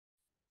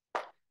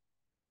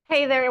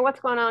Hey there, what's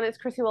going on? It's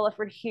Chrissy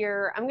Williford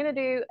here. I'm going to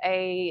do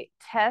a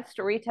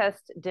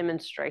retest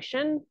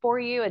demonstration for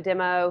you, a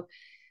demo,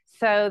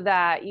 so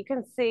that you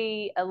can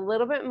see a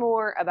little bit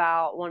more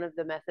about one of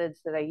the methods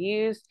that I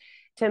use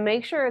to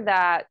make sure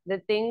that the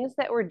things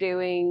that we're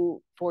doing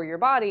for your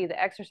body, the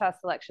exercise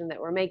selection that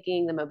we're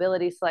making, the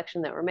mobility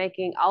selection that we're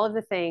making, all of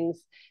the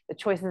things, the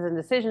choices and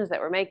decisions that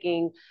we're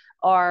making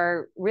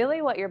are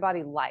really what your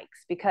body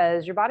likes,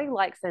 because your body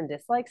likes and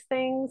dislikes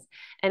things,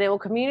 and it will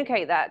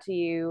communicate that to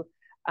you,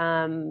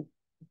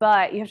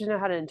 but you have to know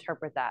how to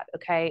interpret that.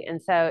 Okay.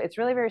 And so it's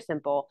really very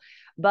simple,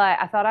 but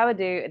I thought I would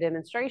do a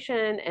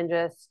demonstration and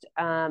just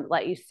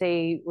let you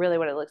see really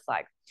what it looks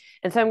like.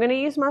 And so I'm going to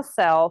use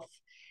myself.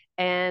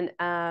 And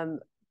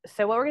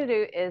so what we're going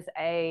to do is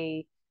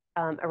a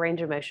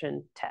range of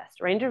motion test.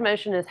 Range of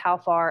motion is how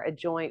far a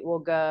joint will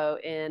go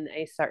in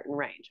a certain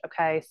range.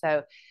 Okay.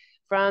 So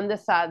from the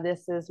side,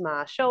 this is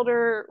my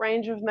shoulder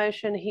range of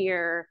motion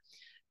here.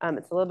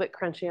 It's a little bit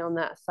crunchy on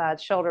that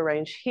side, shoulder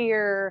range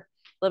here,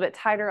 a little bit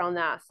tighter on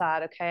that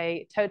side.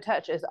 Okay. Toe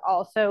touch is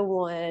also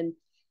one.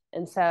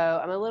 And so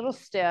I'm a little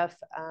stiff.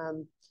 I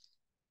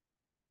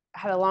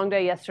had a long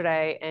day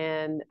yesterday,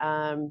 and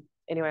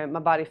anyway, my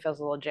body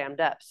feels a little jammed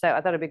up. So I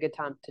thought it'd be a good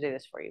time to do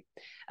this for you.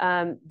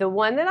 The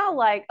one that I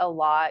like a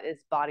lot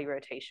is body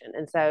rotation.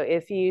 And so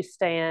if you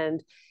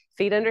stand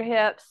feet under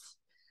hips,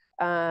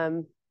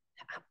 arms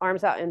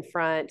out in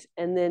front,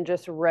 and then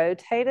just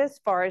rotate as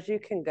far as you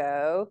can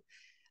go.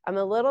 I'm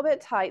a little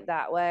bit tight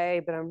that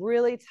way, but I'm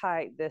really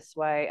tight this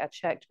way. I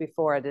checked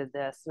before I did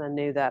this and I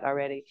knew that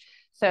already.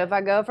 So if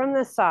I go from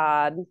the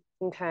side,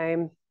 okay,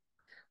 let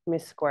me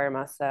square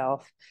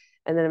myself.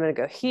 And then I'm going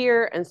to go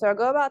here. And so I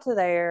go about to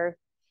there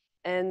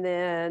and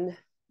then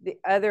the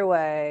other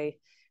way.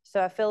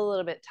 So I feel a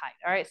little bit tight.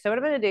 All right. So what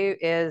I'm going to do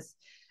is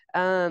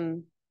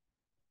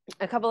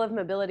a couple of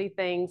mobility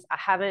things. I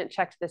haven't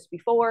checked this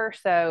before,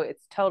 so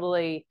it's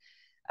totally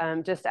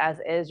just as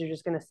is. You're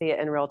just going to see it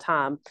in real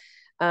time.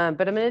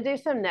 But I'm going to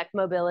do some neck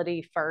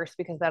mobility first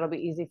because that'll be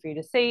easy for you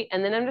to see.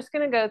 And then I'm just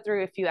going to go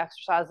through a few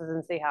exercises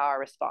and see how I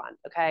respond.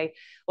 Okay.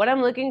 What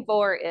I'm looking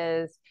for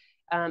is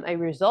a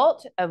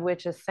result of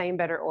which is same,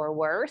 better, or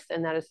worse.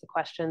 And that is the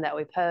question that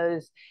we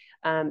pose.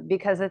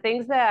 Because the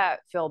things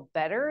that feel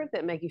better,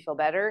 that make you feel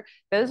better,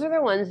 those are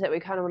the ones that we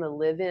kind of want to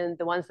live in.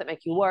 The ones that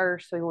make you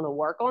worse, so we want to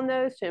work on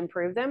those to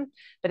improve them.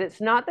 But it's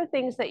not the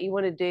things that you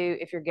want to do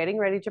if you're getting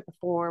ready to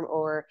perform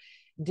or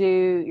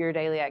do your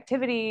daily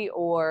activity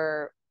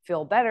or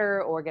feel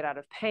better or get out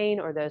of pain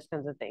or those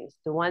kinds of things.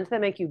 The ones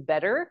that make you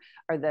better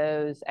are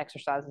those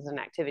exercises and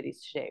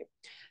activities to do.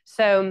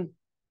 So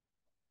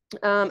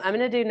I'm going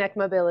to do neck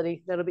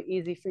mobility. That'll be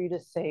easy for you to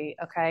see.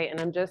 Okay. And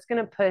I'm just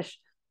going to push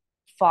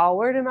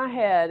forward in my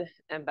head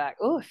and back.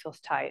 Oh, it feels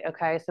tight.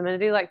 Okay. So I'm going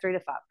to do like 3 to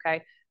 5.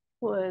 Okay.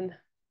 1,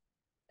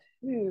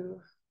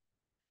 2,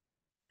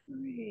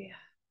 3.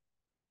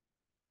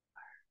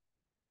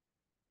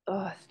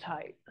 Oh, it's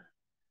tight.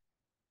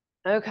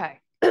 Okay.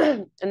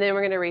 And then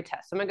we're going to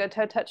retest. I'm going to go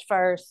toe touch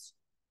first.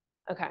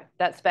 Okay,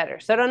 that's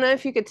better. So I don't know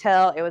if you could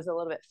tell it was a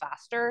little bit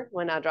faster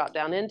when I dropped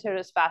down into it. It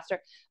was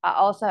faster. I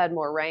also had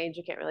more range.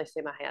 You can't really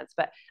see my hands,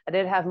 but I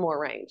did have more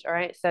range. All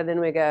right. So then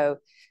we go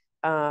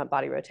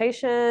body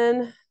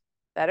rotation.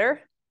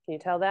 Better. Can you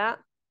tell that?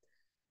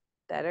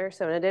 Better.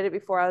 So when I did it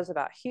before, I was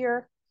about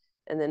here.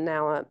 And then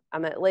now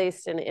I'm at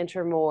least an inch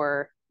or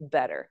more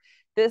better.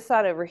 This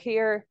side over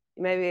here,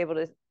 you may be able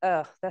to,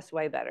 oh, that's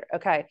way better.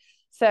 Okay.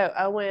 So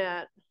I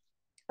went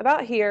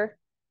about here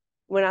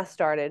when I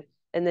started,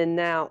 and then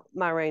now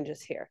my range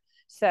is here.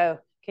 So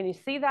can you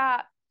see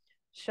that?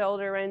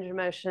 Shoulder range of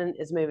motion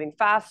is moving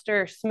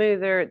faster,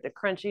 smoother. The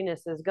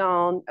crunchiness is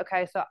gone.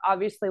 Okay, so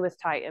obviously was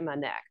tight in my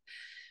neck.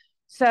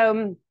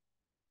 So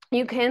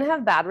you can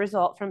have bad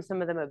result from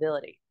some of the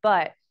mobility,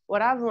 but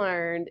what I've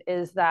learned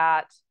is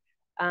that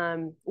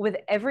with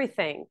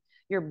everything,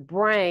 your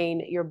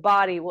brain, your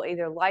body will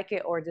either like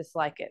it or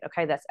dislike it.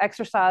 Okay, that's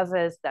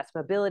exercises, that's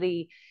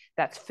mobility,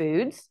 that's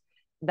foods,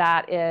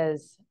 that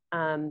is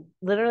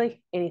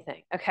literally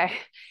anything. Okay,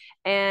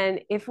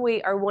 and if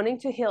we are wanting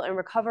to heal and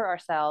recover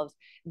ourselves,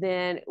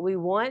 then we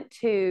want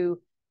to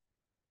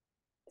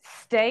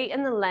stay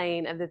in the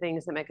lane of the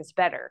things that make us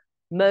better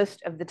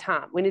most of the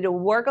time. We need to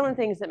work on the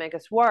things that make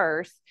us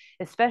worse,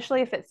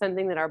 especially if it's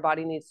something that our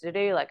body needs to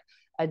do, like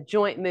a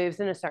joint moves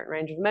in a certain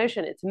range of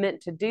motion. It's meant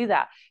to do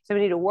that. So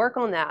we need to work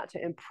on that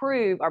to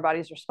improve our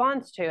body's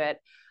response to it,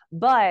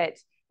 but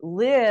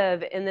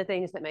live in the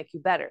things that make you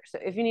better. So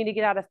if you need to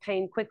get out of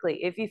pain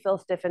quickly, if you feel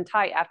stiff and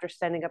tight after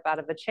standing up out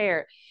of a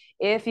chair,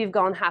 if you've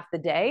gone half the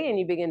day and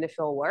you begin to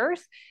feel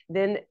worse,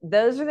 then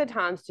those are the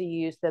times to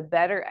use the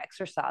better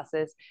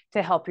exercises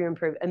to help you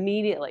improve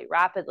immediately,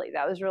 rapidly.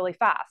 That was really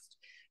fast.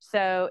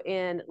 So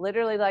in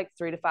literally like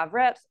 3 to 5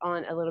 reps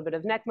on a little bit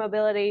of neck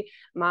mobility,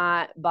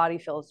 my body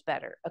feels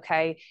better.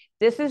 Okay.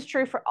 This is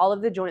true for all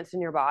of the joints in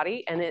your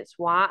body. And it's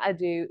why I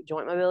do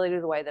joint mobility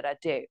the way that I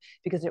do,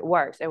 because it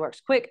works. It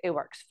works quick. It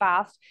works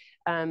fast.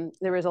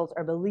 The results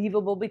are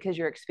believable because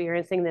you're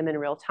experiencing them in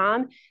real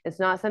time. It's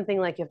not something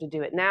like you have to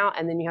do it now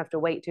and then you have to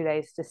wait 2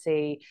 days to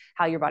see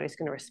how your body's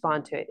going to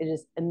respond to it. It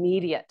is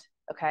immediate.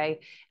 Okay.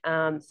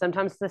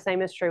 Sometimes the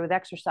same is true with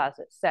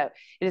exercises. So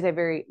it is a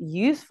very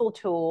useful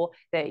tool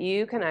that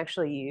you can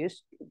actually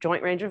use.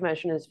 Joint range of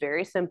motion is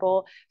very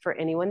simple for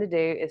anyone to do.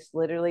 It's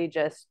literally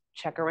just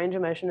check a range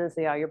of motion and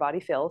see how your body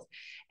feels,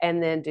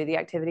 and then do the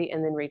activity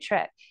and then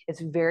recheck.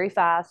 It's very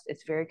fast,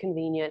 it's very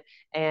convenient,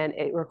 and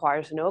it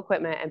requires no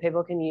equipment, and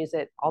people can use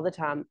it all the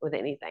time with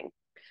anything.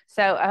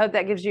 So I hope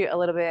that gives you a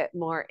little bit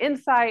more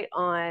insight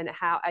on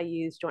how I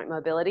use joint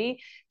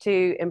mobility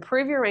to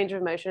improve your range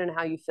of motion and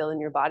how you feel in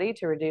your body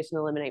to reduce and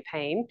eliminate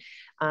pain.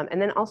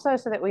 And then also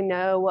so that we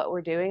know what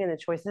we're doing and the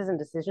choices and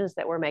decisions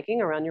that we're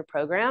making around your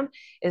program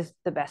is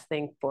the best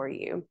thing for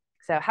you.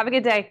 So have a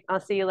good day. I'll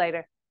see you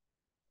later.